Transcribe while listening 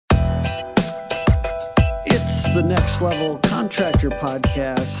the Next Level Contractor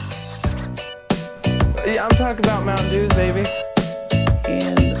Podcast. Yeah, I'm talking about Mountain Dews, baby.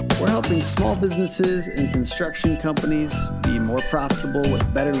 And we're helping small businesses and construction companies be more profitable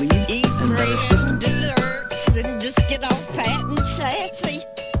with better leads Eat and better bread, systems. desserts, and just get all fat and sassy.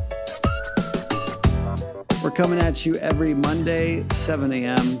 We're coming at you every Monday, 7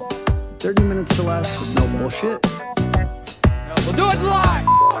 a.m., 30 minutes or less with no bullshit. We'll do it live.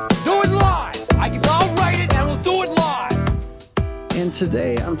 Do it live. I'll write it and we'll do it live. And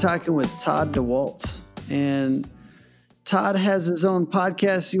today I'm talking with Todd DeWalt. And Todd has his own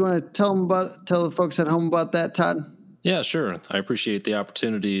podcast. You want to tell the folks at home about that, Todd? Yeah, sure. I appreciate the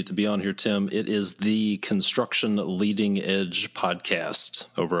opportunity to be on here, Tim. It is the Construction Leading Edge podcast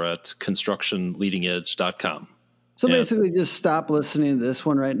over at constructionleadingedge.com. So basically, just stop listening to this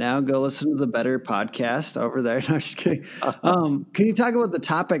one right now. Go listen to the better podcast over there. No, I'm just kidding. Can you talk about the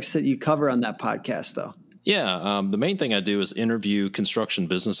topics that you cover on that podcast, though? Yeah, the main thing I do is interview construction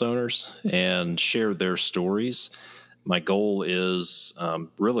business owners and share their stories. My goal is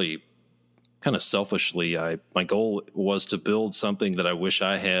really kind of selfishly, my goal was to build something that I wish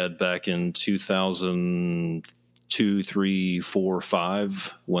I had back in 2002, 3, 4,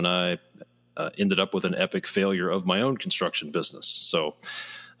 5 when I ended up with an epic failure of my own construction business. So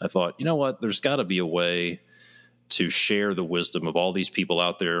I thought, you know what, there's got to be a way to share the wisdom of all these people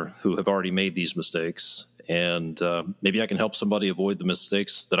out there who have already made these mistakes. And maybe I can help somebody avoid the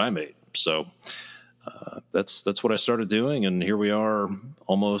mistakes that I made. So that's what I started doing. And here we are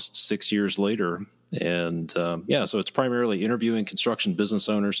almost 6 years later. And so it's primarily interviewing construction business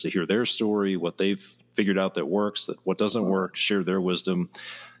owners to hear their story, what they've figured out that works, that what doesn't work, share their wisdom.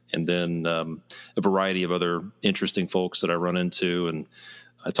 And then a variety of other interesting folks that I run into. And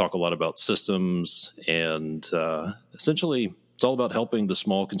I talk a lot about systems. And essentially, it's all about helping the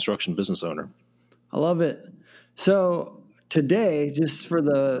small construction business owner. I love it. So today, just for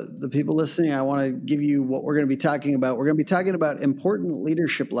the people listening, I want to give you what we're going to be talking about. We're going to be talking about important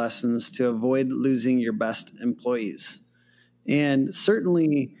leadership lessons to avoid losing your best employees. And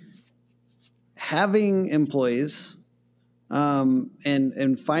certainly having employees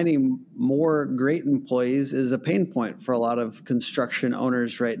and finding more great employees is a pain point for a lot of construction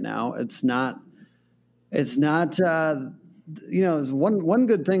owners right now. It's not it's one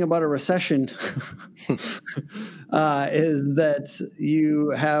good thing about a recession is that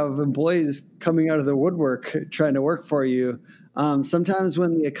you have employees coming out of the woodwork trying to work for you. Sometimes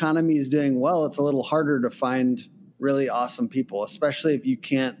when the economy is doing well, it's a little harder to find really awesome people, especially if you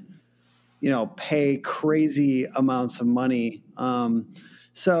can't pay crazy amounts of money. I'll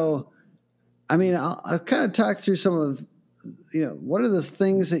kind of talk through some of, what are the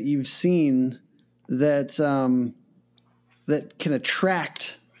things that you've seen that can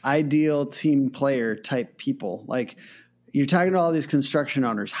attract ideal team player type people? Like, you're talking to all these construction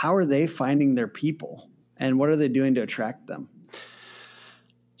owners. How are they finding their people, and what are they doing to attract them?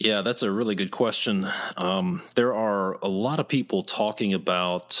 Yeah, that's a really good question. There are a lot of people talking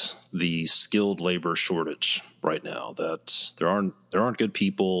about the skilled labor shortage right now, that there aren't good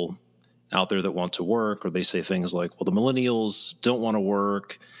people out there that want to work, or they say things like, well, the millennials don't want to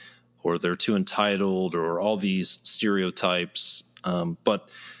work, or they're too entitled, or all these stereotypes. But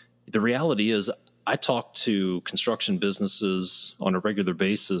the reality is, I talk to construction businesses on a regular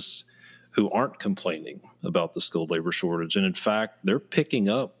basis who aren't complaining about the skilled labor shortage. And in fact, they're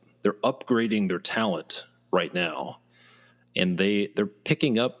upgrading their talent right now. And they're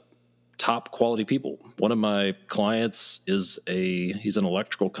picking up top quality people. One of my clients he's an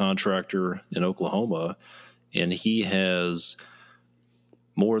electrical contractor in Oklahoma, and he has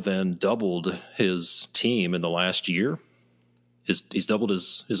more than doubled his team in the last year. He's doubled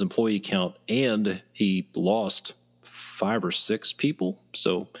his employee count, and he lost 5 or 6 people.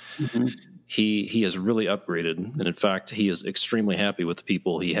 So he has really upgraded. And in fact, he is extremely happy with the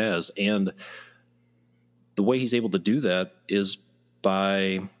people he has. And the way he's able to do that is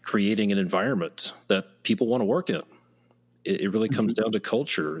by creating an environment that people want to work in. It really comes down to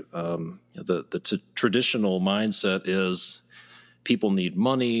culture. The traditional mindset is people need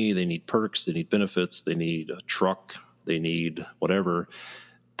money, they need perks, they need benefits, they need a truck, they need whatever.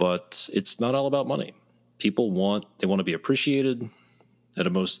 But it's not all about money. People want to be appreciated at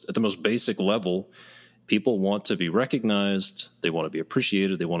the most basic level. People want to be recognized. They want to be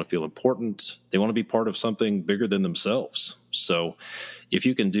appreciated. They want to feel important. They want to be part of something bigger than themselves. So if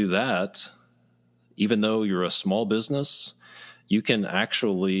you can do that, even though you're a small business, you can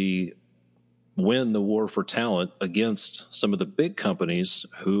actually win the war for talent against some of the big companies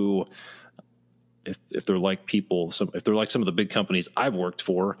who, if they're like some of the big companies I've worked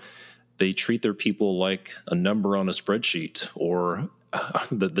for, they treat their people like a number on a spreadsheet, or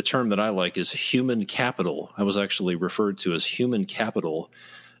the term that I like is human capital. I was actually referred to as human capital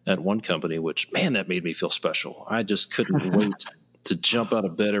at one company, which, man, that made me feel special. I just couldn't wait to jump out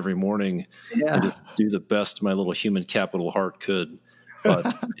of bed every morning and just do the best my little human capital heart could.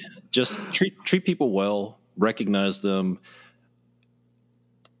 But just treat people well, recognize them,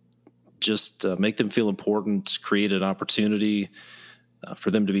 just make them feel important, create an opportunity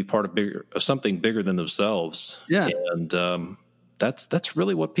for them to be part of something bigger than themselves. Yeah. And that's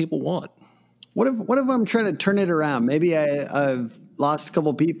really what people want. What if I'm trying to turn it around? Maybe I've lost a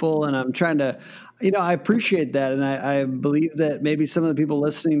couple people and I'm trying to, I appreciate that. And I believe that maybe some of the people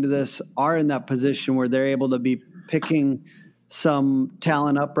listening to this are in that position where they're able to be picking some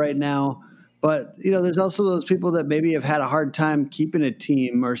talent up right now. But, there's also those people that maybe have had a hard time keeping a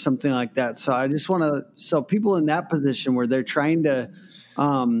team or something like that. So I just so people in that position where they're trying to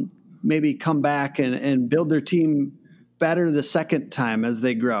maybe come back and build their team better the second time as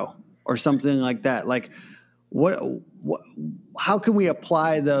they grow or something like that. Like how can we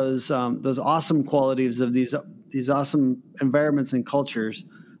apply those awesome qualities of these awesome environments and cultures?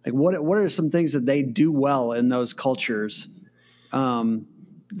 Like what are some things that they do well in those cultures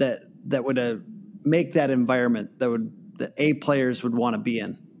that would make that environment that A players would want to be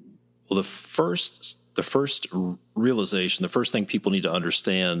in? Well, the first realization, the first thing people need to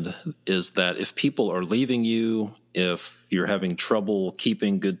understand is that if people are leaving you, if you're having trouble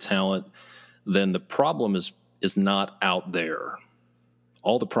keeping good talent, then the problem is not out there.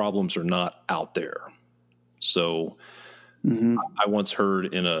 All the problems are not out there. So I once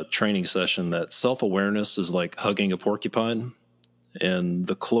heard in a training session that self-awareness is like hugging a porcupine. And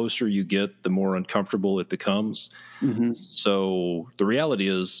the closer you get, the more uncomfortable it becomes. Mm-hmm. So the reality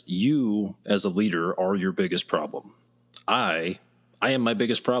is you as a leader are your biggest problem. I am my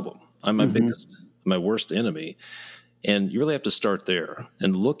biggest problem. I'm my worst enemy. And you really have to start there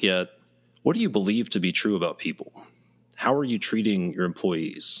and look at, what do you believe to be true about people? How are you treating your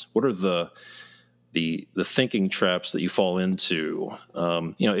employees? What are the thinking traps that you fall into?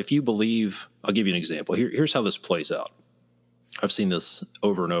 If you believe, I'll give you an example. Here's how this plays out. I've seen this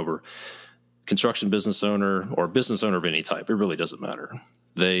over and over. Construction business owner or business owner of any type, it really doesn't matter.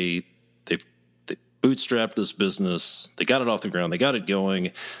 They bootstrapped this business, they got it off the ground, they got it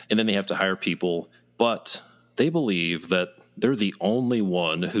going, and then they have to hire people. But they believe that they're the only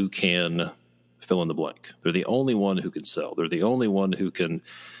one who can fill in the blank. They're the only one who can sell. They're the only one who can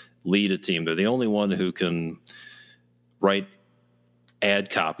lead a team. They're the only one who can write ad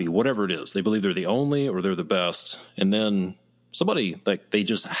copy, whatever it is. They believe they're the only or they're the best. And then they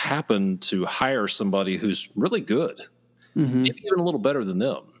just happen to hire somebody who's really good, maybe even a little better than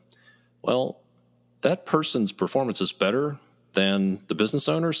them. Well, that person's performance is better than the business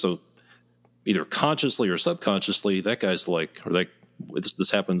owner. So either consciously or subconsciously, that guy's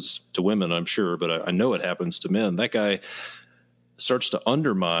this happens to women, I'm sure, but I know it happens to men. That guy starts to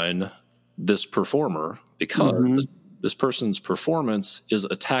undermine this performer because this person's performance is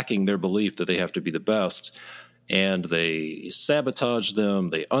attacking their belief that they have to be the best. And they sabotage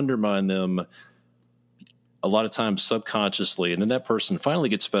them, they undermine them, a lot of times subconsciously. And then that person finally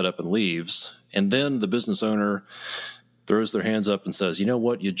gets fed up and leaves. And then the business owner throws their hands up and says, you know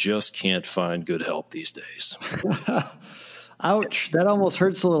what? You just can't find good help these days. Ouch. That almost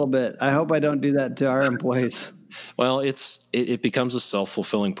hurts a little bit. I hope I don't do that to our employees. Well, it becomes a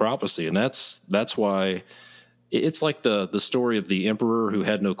self-fulfilling prophecy. And that's why it's like the story of the emperor who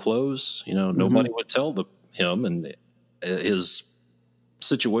had no clothes. Nobody would tell him, and his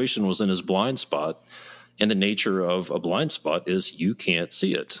situation was in his blind spot. And the nature of a blind spot is you can't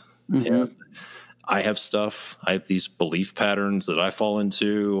see it. And I have these belief patterns that I fall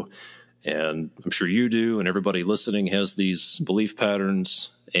into, and I'm sure you do, and everybody listening has these belief patterns.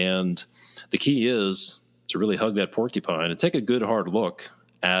 And the key is to really hug that porcupine and take a good hard look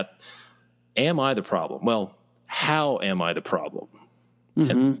at, am I the problem? Well, how am I the problem?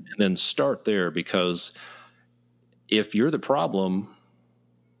 And then start there, because if you're the problem,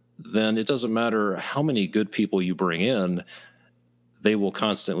 then it doesn't matter how many good people you bring in, they will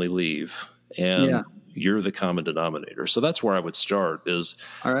constantly leave. And you're the common denominator. So that's where I would start is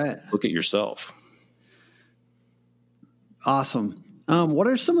look at yourself. Awesome. What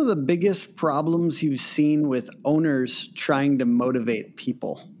are some of the biggest problems you've seen with owners trying to motivate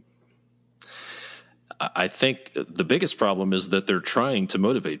people? I think the biggest problem is that they're trying to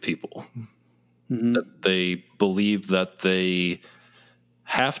motivate people. That they believe that they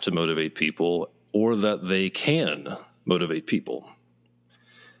have to motivate people or that they can motivate people.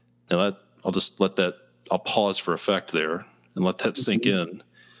 Now I'll pause for effect there and let that sink in.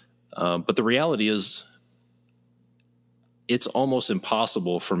 But the reality is, it's almost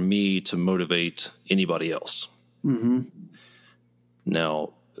impossible for me to motivate anybody else. Mm-hmm.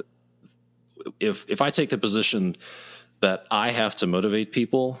 Now, if I take the position that I have to motivate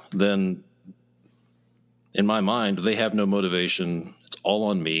people, then in my mind, they have no motivation. It's all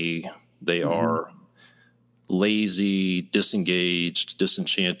on me. They are lazy, disengaged,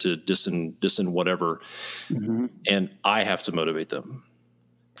 disenchanted, whatever. And I have to motivate them.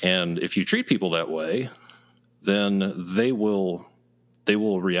 And if you treat people that way, then they will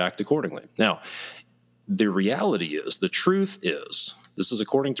react accordingly. Now, the reality is, the truth is, this is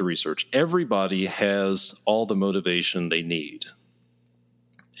according to research, everybody has all the motivation they need.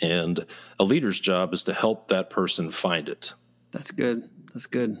 And a leader's job is to help that person find it. That's good. That's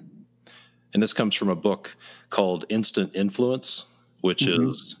good. And this comes from a book called Instant Influence, which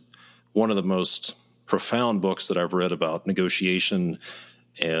is one of the most profound books that I've read about negotiation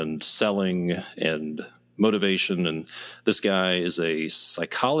and selling and motivation. And this guy is a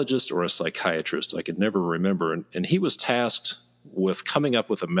psychologist or a psychiatrist. I could never remember. And he was tasked with coming up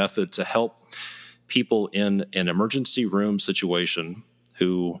with a method to help people in an emergency room situation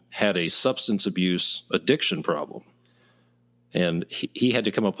who had a substance abuse addiction problem. And he had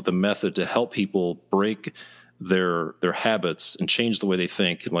to come up with a method to help people break their habits and change the way they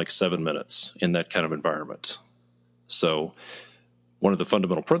think in like 7 minutes in that kind of environment. So one of the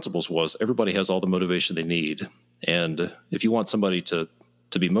fundamental principles was everybody has all the motivation they need. And if you want somebody to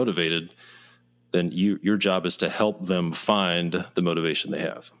be motivated, then your job is to help them find the motivation they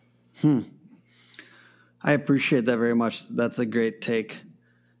have. I appreciate that very much. That's a great take.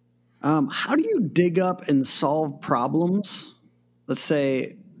 How do you dig up and solve problems? Let's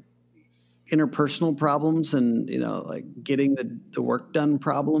say interpersonal problems and, like getting the work done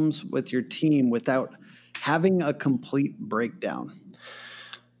problems with your team without having a complete breakdown.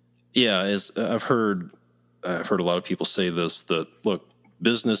 Yeah, as I've heard a lot of people say this, that look,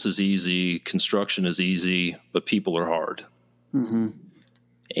 business is easy, construction is easy, but people are hard.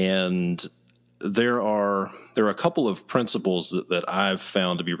 And there are a couple of principles that I've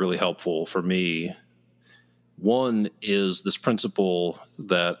found to be really helpful for me. One is this principle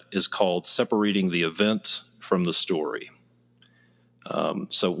that is called separating the event from the story.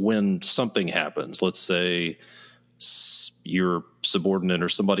 So when something happens, let's say your subordinate or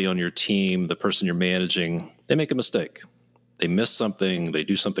somebody on your team, the person you're managing, they make a mistake. They miss something, they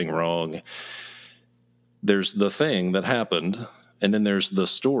do something wrong. There's the thing that happened, and then there's the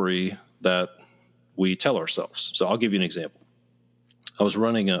story that we tell ourselves. So I'll give you an example. I was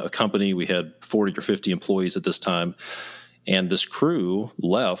running a company. We had 40 or 50 employees at this time, and this crew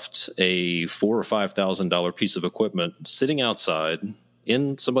left a $4,000 or $5,000 piece of equipment sitting outside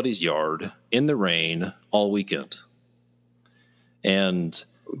in somebody's yard in the rain all weekend. And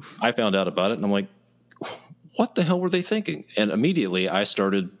I found out about it, and I'm like, what the hell were they thinking? And immediately I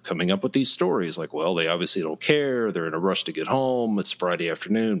started coming up with these stories like, well, they obviously don't care. They're in a rush to get home. It's Friday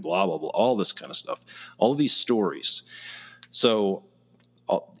afternoon, blah, blah, blah, all this kind of stuff. All of these stories. So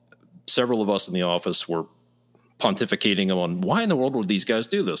several of us in the office were pontificating on why in the world would these guys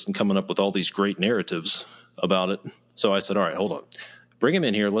do this and coming up with all these great narratives about it. So I said, all right, hold on. Bring them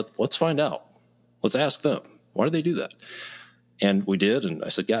in here. Let's find out. Let's ask them. Why did they do that? And we did. And I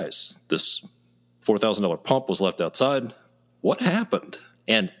said, guys, this $4,000 pump was left outside. What happened?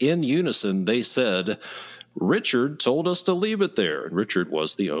 And in unison, they said, Richard told us to leave it there. And Richard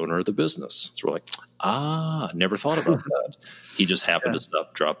was the owner of the business. So we're like, never thought about that. He just happened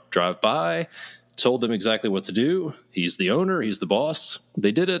to drive by, told them exactly what to do. He's the owner. He's the boss.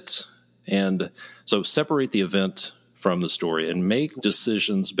 They did it. And so separate the event from the story and make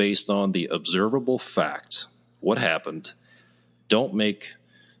decisions based on the observable fact. What happened? Don't make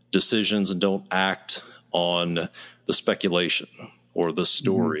decisions and don't act on the speculation or the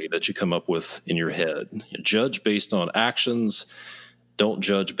story that you come up with in your head. You judge based on actions. Don't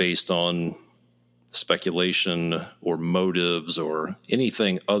judge based on speculation or motives or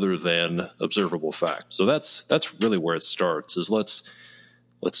anything other than observable fact. So that's really where it starts, is let's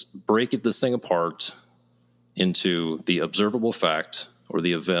break this thing apart into the observable fact or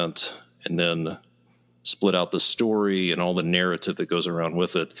the event, and then split out the story and all the narrative that goes around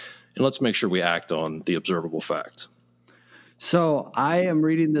with it. And let's make sure we act on the observable fact. So I am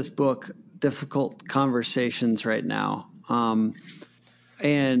reading this book, Difficult Conversations, right now. And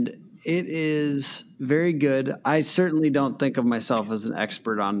it is very good. I certainly don't think of myself as an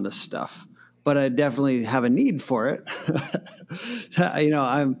expert on this stuff, but I definitely have a need for it.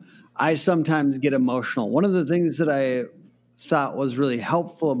 I sometimes get emotional. One of the things that I thought was really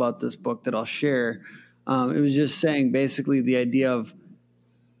helpful about this book that I'll share, it was just saying basically the idea of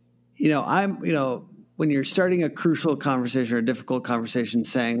when you're starting a crucial conversation or a difficult conversation,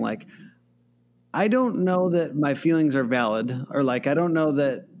 saying like, I don't know that my feelings are valid, or like, I don't know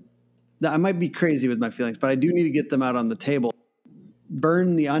that I might be crazy with my feelings, but I do need to get them out on the table.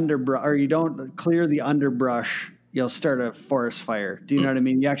 Burn the underbrush, or you don't clear the underbrush, you'll start a forest fire. Do you know what I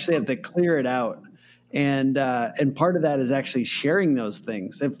mean? You actually have to clear it out. And part of that is actually sharing those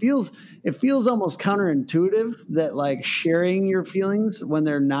things. It feels almost counterintuitive that like sharing your feelings when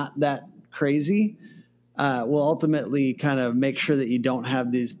they're not that crazy will ultimately kind of make sure that you don't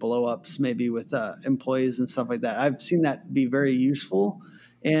have these blow-ups maybe with employees and stuff like that. I've seen that be very useful.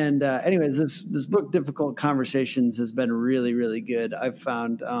 And anyways, this book, Difficult Conversations, has been really, really good. I've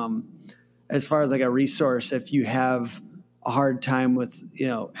found as far as like a resource, if you have a hard time with,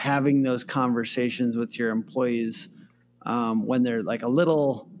 having those conversations with your employees when they're like a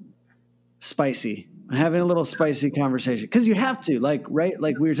little spicy, having a little spicy conversation, because you have to, right?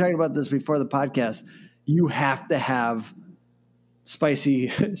 Like we were talking about this before the podcast, you have to have spicy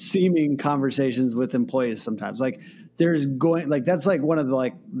seeming conversations with employees sometimes. Like that's like one of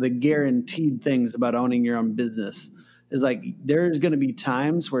the guaranteed things about owning your own business is like, there's going to be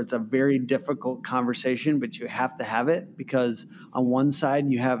times where it's a very difficult conversation, but you have to have it because on one side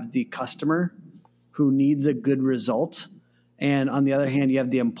you have the customer who needs a good result. And on the other hand, you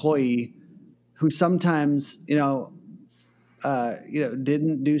have the employee who sometimes, didn't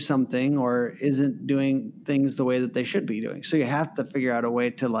do something or isn't doing things the way that they should be doing. So you have to figure out a way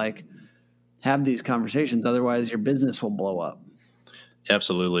to like have these conversations. Otherwise your business will blow up.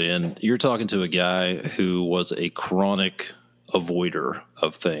 Absolutely. And you're talking to a guy who was a chronic avoider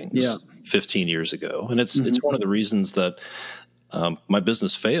of things 15 years ago. And it's one of the reasons that my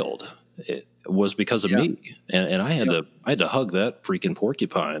business failed. It was because of me. And I had to hug that freaking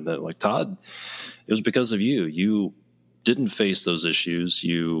porcupine that like, Todd, it was because of you. You didn't face those issues.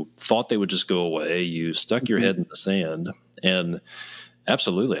 You thought they would just go away. You stuck your head in the sand. And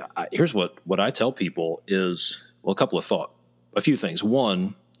absolutely. Here's what I tell people is, well, a few things.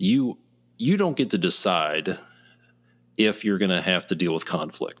 One, you don't get to decide if you're going to have to deal with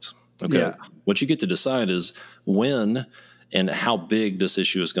conflict. Okay. Yeah. What you get to decide is when and how big this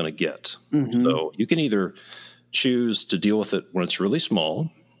issue is going to get. Mm-hmm. So you can either choose to deal with it when it's really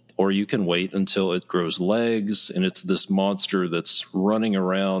small, or you can wait until it grows legs and it's this monster that's running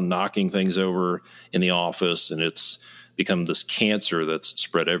around, knocking things over in the office, and it's become this cancer that's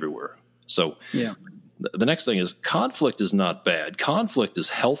spread everywhere. So the next thing is conflict is not bad. Conflict is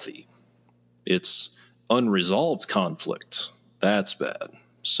healthy. It's unresolved conflict. That's bad.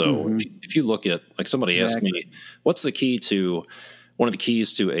 So if you look at, like somebody asked me, what's one of the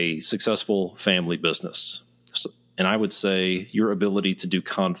keys to a successful family business? And I would say your ability to do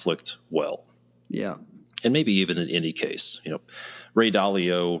conflict well. Yeah. And maybe even in any case, Ray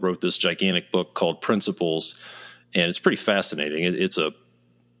Dalio wrote this gigantic book called Principles, and it's pretty fascinating. It's a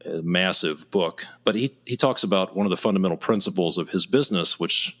massive book, but he talks about one of the fundamental principles of his business,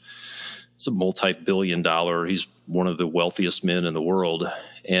 which is a multi-billion-dollar. He's one of the wealthiest men in the world.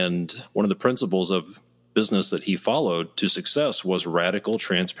 And one of the principles of business that he followed to success was radical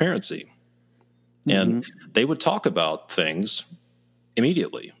transparency. And they would talk about things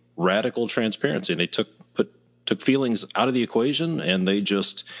immediately, radical transparency. And they took feelings out of the equation and they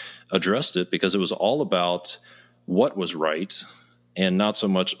just addressed it because it was all about what was right and not so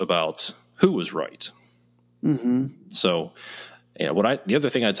much about who was right. Mm-hmm. So, the other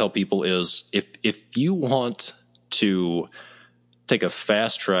thing I tell people is if you want to take a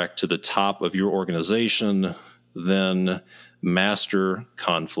fast track to the top of your organization, then master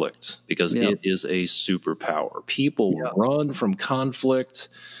conflict, because it is a superpower. People run from conflict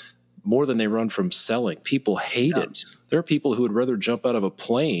more than they run from selling. People hate it. There are people who would rather jump out of a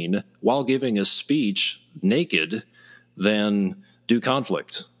plane while giving a speech naked than do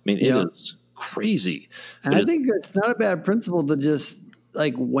conflict. I mean, it is crazy. And I think it's not a bad principle to just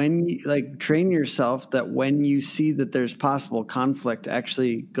train yourself that when you see that there's possible conflict,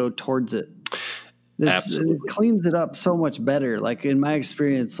 actually go towards it. It cleans it up so much better. Like in my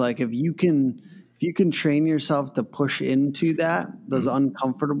experience, like if you can train yourself to push into those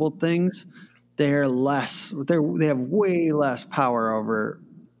uncomfortable things, they have way less power over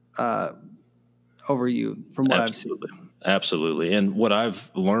you from what I've seen. Absolutely. And what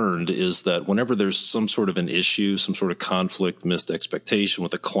I've learned is that whenever there's some sort of an issue, some sort of conflict, missed expectation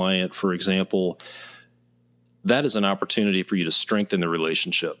with a client, for example, that is an opportunity for you to strengthen the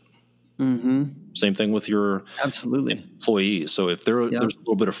relationship. Mm-hmm. Same thing with your employees. So if there's a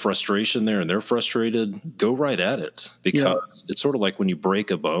little bit of frustration there and they're frustrated, go right at it, because it's sort of like when you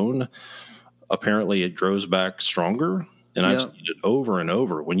break a bone, apparently it grows back stronger. And I've seen it over and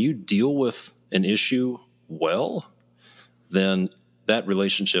over. When you deal with an issue well, then that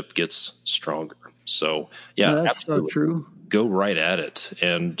relationship gets stronger. So yeah, that's absolutely. so true. Go right at it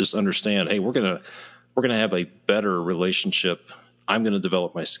and just understand, hey, we're gonna have a better relationship. I'm going to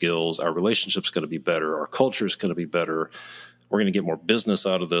develop my skills. Our relationship's going to be better. Our culture is going to be better. We're going to get more business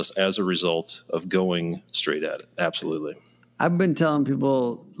out of this as a result of going straight at it. Absolutely. I've been telling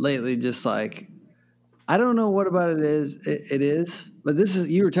people lately, just like, I don't know what about it is, but this is,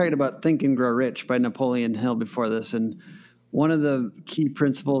 you were talking about Think and Grow Rich by Napoleon Hill before this. And one of the key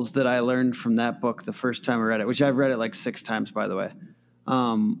principles that I learned from that book the first time I read it, which I've read it like 6 times, by the way,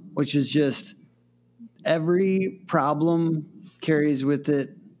 which is just every problem carries with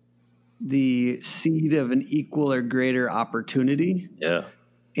it the seed of an equal or greater opportunity. Yeah.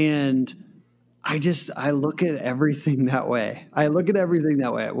 And I look at everything that way.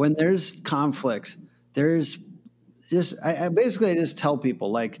 When there's conflict, there's just, I basically just tell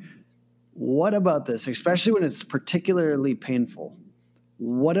people, like, what about this? Especially when it's particularly painful.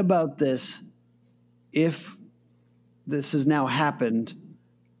 What about this? If this has now happened,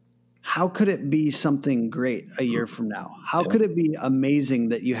 how could it be something great a year from now? How could it be amazing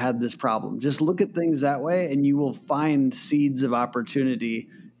that you had this problem? Just look at things that way, and you will find seeds of opportunity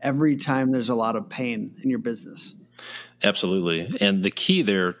every time there's a lot of pain in your business. Absolutely. And the key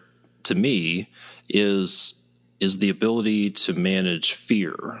there to me is the ability to manage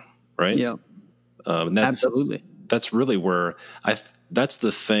fear, right? Yeah. Absolutely. That's really where that's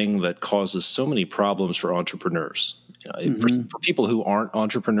the thing that causes so many problems for entrepreneurs. For people who aren't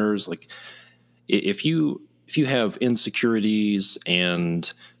entrepreneurs, like if you have insecurities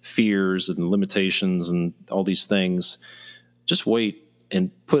and fears and limitations and all these things, just wait and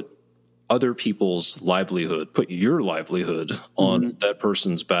put other people's livelihood, put your livelihood on that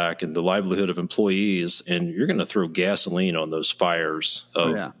person's back and the livelihood of employees, and you're going to throw gasoline on those fires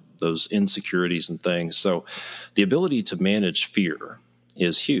of those insecurities and things. So the ability to manage fear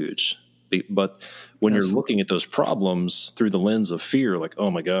is huge. But when you're looking at those problems through the lens of fear, like,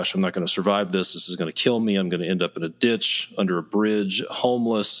 oh my gosh, I'm not going to survive this. This is going to kill me. I'm going to end up in a ditch, under a bridge,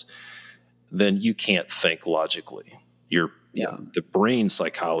 homeless. Then you can't think logically. The brain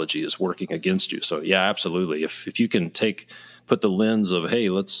psychology is working against you. So yeah, absolutely. If you can put the lens of, hey,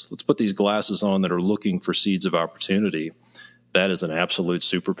 let's put these glasses on that are looking for seeds of opportunity, that is an absolute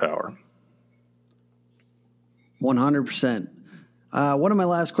superpower. 100%. One of my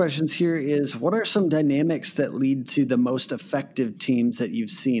last questions here is, what are some dynamics that lead to the most effective teams that you've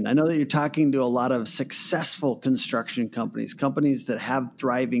seen? I know that you're talking to a lot of successful construction companies that have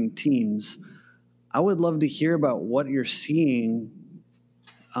thriving teams. I would love to hear about what you're seeing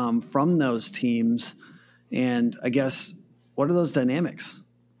from those teams. And I guess, what are those dynamics?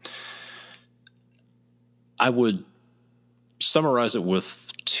 I would summarize it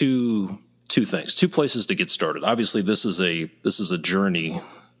with two things, 2 places to get started. Obviously, this is a journey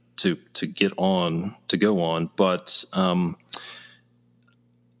to go on, but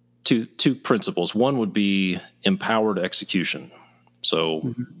two principles. One would be empowered execution.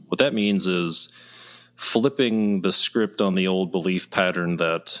 So what that means is flipping the script on the old belief pattern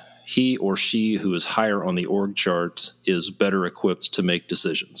that he or she who is higher on the org chart is better equipped to make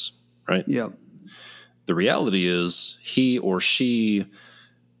decisions, right? Yeah. The reality is he or she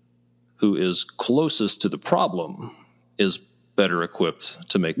who is closest to the problem is better equipped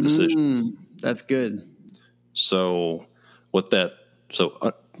to make decisions. That's good. So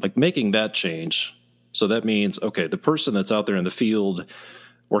making that change. So that means, okay, the person that's out there in the field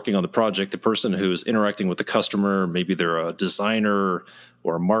working on the project, the person who is interacting with the customer, maybe they're a designer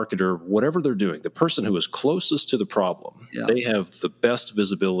or a marketer, whatever they're doing, the person who is closest to the problem, they have the best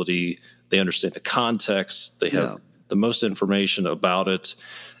visibility. They understand the context. They have the most information about it.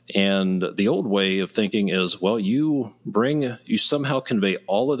 And the old way of thinking is, well, you somehow convey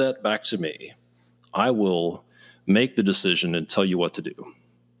all of that back to me. I will make the decision and tell you what to do.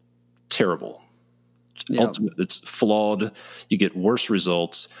 Terrible. Ultimately, it's flawed. You get worse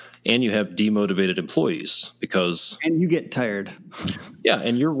results, and you have demotivated employees and you get tired.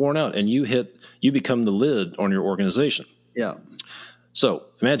 And you're worn out, and you become the lid on your organization. Yeah. So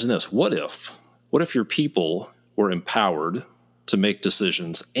imagine this. What if your people were empowered to make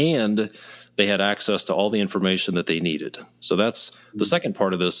decisions and they had access to all the information that they needed? So that's the second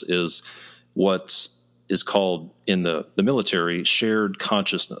part of this, is what is called in the military shared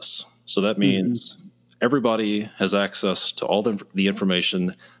consciousness. So that means everybody has access to all the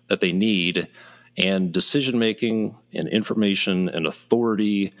information that they need, and decision-making and information and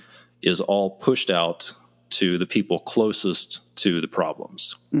authority is all pushed out to the people closest to the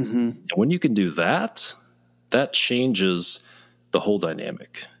problems. And when you can do that, that changes the whole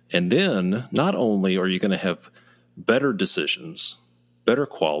dynamic. And then not only are you going to have better decisions, better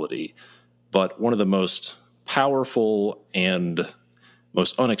quality, but one of the most powerful and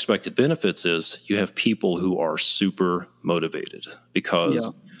most unexpected benefits is you have people who are super motivated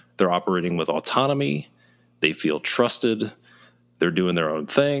because they're operating with autonomy. They feel trusted. They're doing their own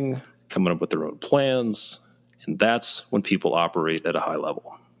thing, coming up with their own plans. And that's when people operate at a high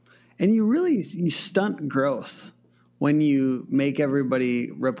level. And you stunt growth when you make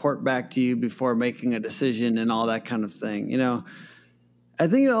everybody report back to you before making a decision and all that kind of thing. You know, I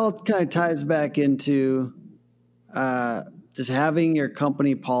think it all kind of ties back into just having your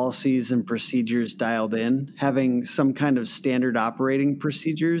company policies and procedures dialed in, having some kind of standard operating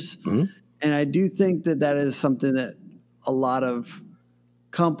procedures. Mm-hmm. And I do think that that is something that a lot of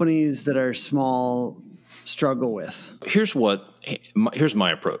companies that are small struggle with. Here's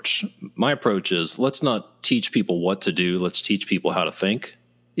my approach. My approach is, let's not teach people what to do. Let's teach people how to think.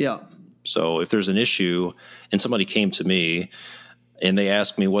 Yeah. So if there's an issue and somebody came to me and they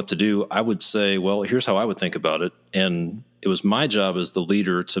asked me what to do, I would say, well, here's how I would think about it. And it was my job as the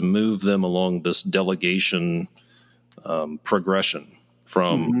leader to move them along this delegation progression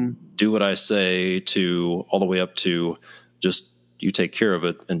from do what I say to all the way up to just you take care of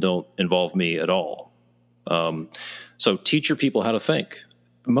it and don't involve me at all. So teach your people how to think.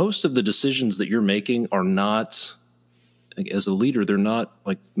 Most of the decisions that you're making are not, as a leader, they're not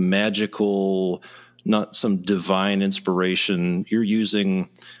like magical, not some divine inspiration. You're using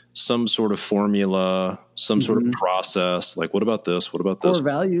some sort of formula, some sort of process. Like, what about this? What about this?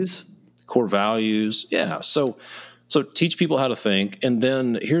 Core values. Yeah. So teach people how to think. And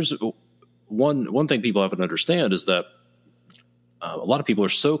then here's one thing people have to understand is that a lot of people are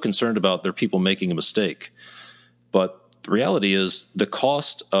so concerned about their people making a mistake. But the reality is the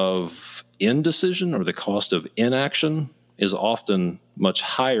cost of indecision or the cost of inaction is often much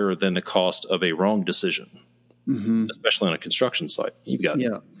higher than the cost of a wrong decision, especially on a construction site. You've got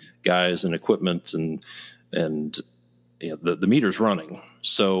guys and equipment and you know, the meter's running.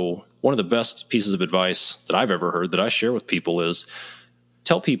 So one of the best pieces of advice that I've ever heard that I share with people is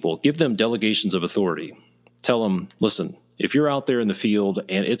tell people, give them delegations of authority. Tell them, listen, if you're out there in the field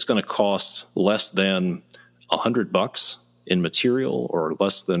and it's going to cost less than $100 in material or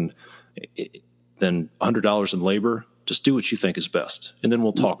less than $100 in labor, just do what you think is best. And then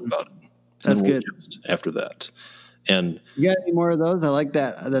we'll talk about it. That's good. After that. And you got any more of those? I like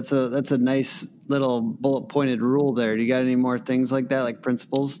that. That's a nice little bullet pointed rule there. Do you got any more things like that, like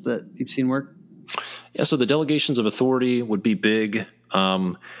principles that you've seen work? Yeah. So the delegations of authority would be big.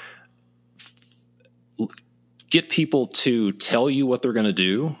 Get people to tell you what they're going to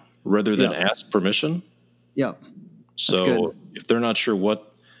do rather than ask permission. Yeah. So if they're not sure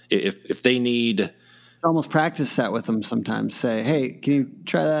if they need, it's almost practice that with them sometimes. Say, hey, can you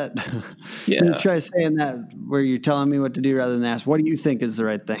try that? Yeah. Can you try saying that where you're telling me what to do rather than ask, what do you think is the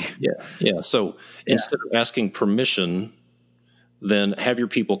right thing? Yeah. Yeah. So instead of asking permission, then have your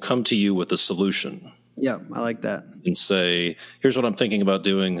people come to you with a solution. Yeah. I like that. And say, here's what I'm thinking about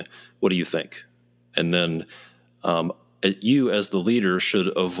doing. What do you think? And then you as the leader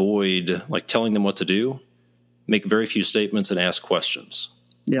should avoid like telling them what to do, make very few statements and ask questions.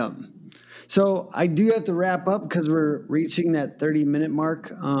 Yeah. So I do have to wrap up because we're reaching that 30-minute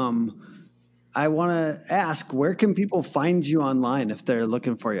mark. I want to ask, where can people find you online if they're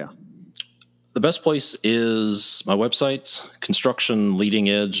looking for you? The best place is my website,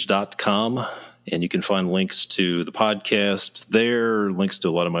 constructionleadingedge.com. And you can find links to the podcast there, links to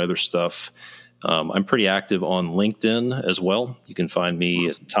a lot of my other stuff. I'm pretty active on LinkedIn as well. You can find me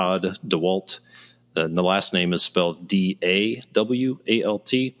at Todd DeWalt. And the last name is spelled DAWALT.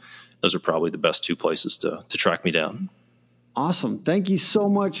 Those are probably the best two places to track me down. Awesome. Thank you so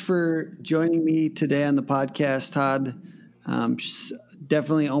much for joining me today on the podcast, Todd.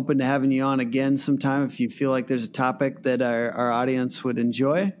 Definitely open to having you on again sometime if you feel like there's a topic that our audience would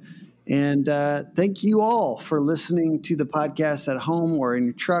enjoy. And thank you all for listening to the podcast at home or in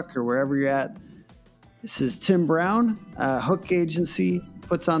your truck or wherever you're at. This is Tim Brown. Hook Agency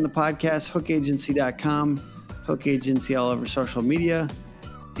puts on the podcast, hookagency.com, Hook Agency all over social media.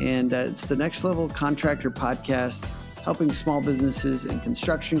 And it's the Next Level Contractor podcast, helping small businesses and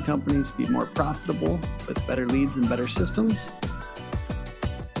construction companies be more profitable with better leads and better systems.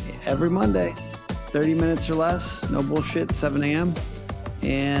 Every Monday, 30 minutes or less, no bullshit, 7 a.m.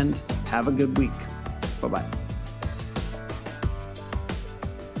 And have a good week. Bye-bye.